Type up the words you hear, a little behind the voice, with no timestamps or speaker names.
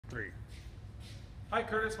3. Hi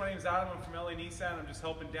Curtis, my name is Adam. I'm from LA Nissan. I'm just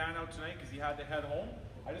helping Dan out tonight because he had to head home.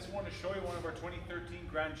 I just wanted to show you one of our 2013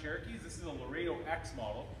 Grand Cherokees. This is a Laredo X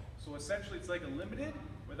model. So essentially it's like a limited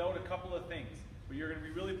without a couple of things. But you're going to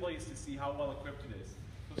be really pleased to see how well equipped it is.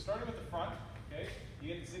 So starting with the front, okay, you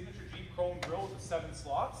get the signature Jeep chrome grille with the 7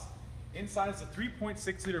 slots. Inside is a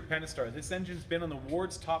 3.6 liter Pentastar. This engine's been on the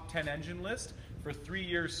Ward's top 10 engine list for 3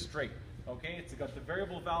 years straight. Okay, it's got the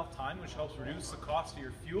variable valve time, which helps reduce the cost of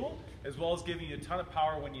your fuel, as well as giving you a ton of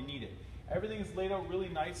power when you need it. Everything is laid out really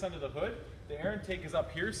nice under the hood. The air intake is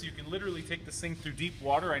up here, so you can literally take this thing through deep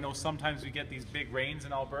water. I know sometimes we get these big rains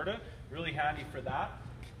in Alberta. Really handy for that.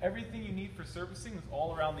 Everything you need for servicing is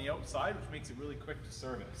all around the outside, which makes it really quick to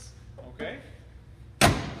service. Okay?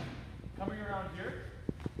 Coming around here,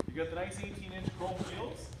 you got the nice 18-inch chrome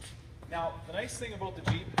wheels. Now, the nice thing about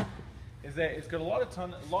the Jeep is that it's got a lot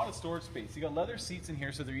of storage space. You got leather seats in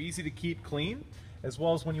here, so they're easy to keep clean, as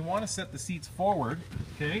well as when you want to set the seats forward,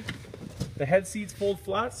 okay, the head seats fold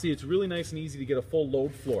flat, so it's really nice and easy to get a full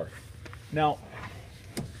load floor. Now,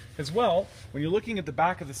 as well, when you're looking at the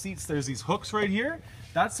back of the seats, there's these hooks right here.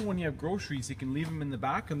 That's the when you have groceries, you can leave them in the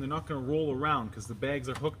back and they're not going to roll around because the bags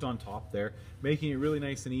are hooked on top there, making it really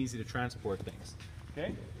nice and easy to transport things.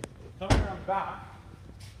 Okay, coming around back,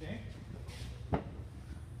 okay,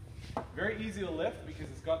 very easy to lift because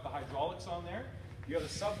it's got the hydraulics on there. You have a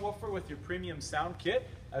subwoofer with your premium sound kit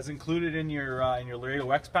as included in your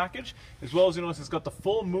Laredo X package, as well as you notice it's got the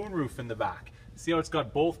full moonroof in the back. See how it's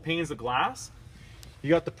got both panes of glass? You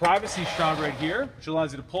got the privacy shroud right here, which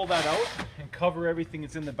allows you to pull that out and cover everything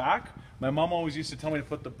that's in the back. My mom always used to tell me to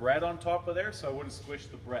put the bread on top of there so I wouldn't squish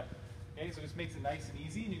the bread. Okay, so this makes it nice and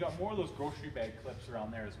easy, and you got more of those grocery bag clips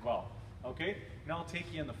around there as well. Okay, now I'll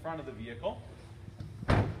take you in the front of the vehicle.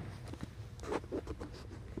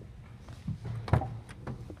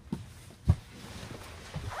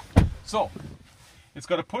 So, it's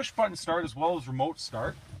got a push button start as well as remote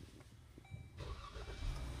start.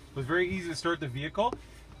 It's very easy to start the vehicle.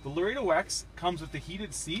 The Laredo X comes with the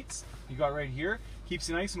heated seats you got right here. Keeps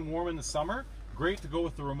you nice and warm in the summer. Great to go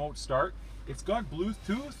with the remote start. It's got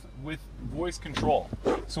Bluetooth with voice control.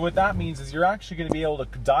 So what that means is you're actually going to be able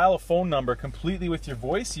to dial a phone number completely with your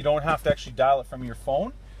voice. You don't have to actually dial it from your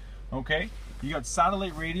phone. Okay, you got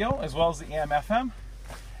satellite radio as well as the AM/FM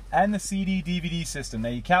and the CD/DVD system. Now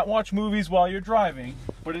you can't watch movies while you're driving,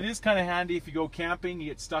 but it is kind of handy if you go camping, you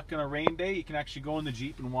get stuck on a rain day, you can actually go in the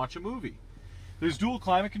Jeep and watch a movie. There's dual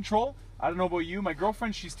climate control. I don't know about you, my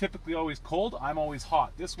girlfriend, she's typically always cold, I'm always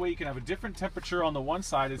hot. This way you can have a different temperature on the one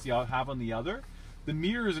side as you have on the other. The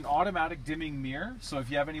mirror is an automatic dimming mirror, so if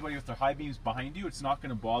you have anybody with their high beams behind you, it's not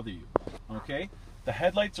going to bother you. Okay? The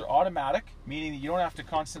headlights are automatic, meaning that you don't have to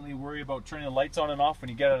constantly worry about turning the lights on and off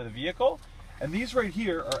when you get out of the vehicle. And these right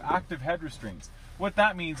here are active head restraints. What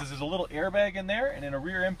that means is there's a little airbag in there, and in a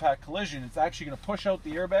rear impact collision, it's actually going to push out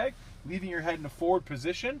the airbag, leaving your head in a forward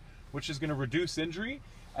position, which is going to reduce injury,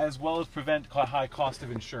 as well as prevent high cost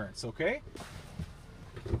of insurance, okay?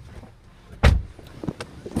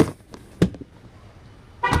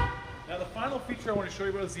 Now the final feature I want to show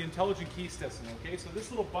you about is the intelligent key system, okay? So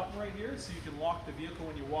this little button right here, so you can lock the vehicle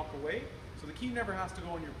when you walk away, so the key never has to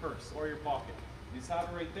go in your purse or your pocket. You just have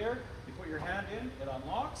it right there, you put your hand in, it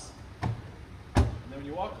unlocks, and then when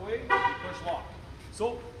you walk away, you push lock.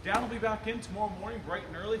 So, Dan will be back in tomorrow morning bright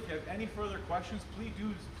and early. If you have any further questions,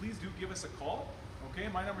 please do give us a call. Okay,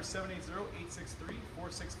 my number is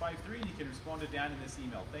 780-863-4653, and you can respond to Dan in this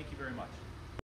email. Thank you very much.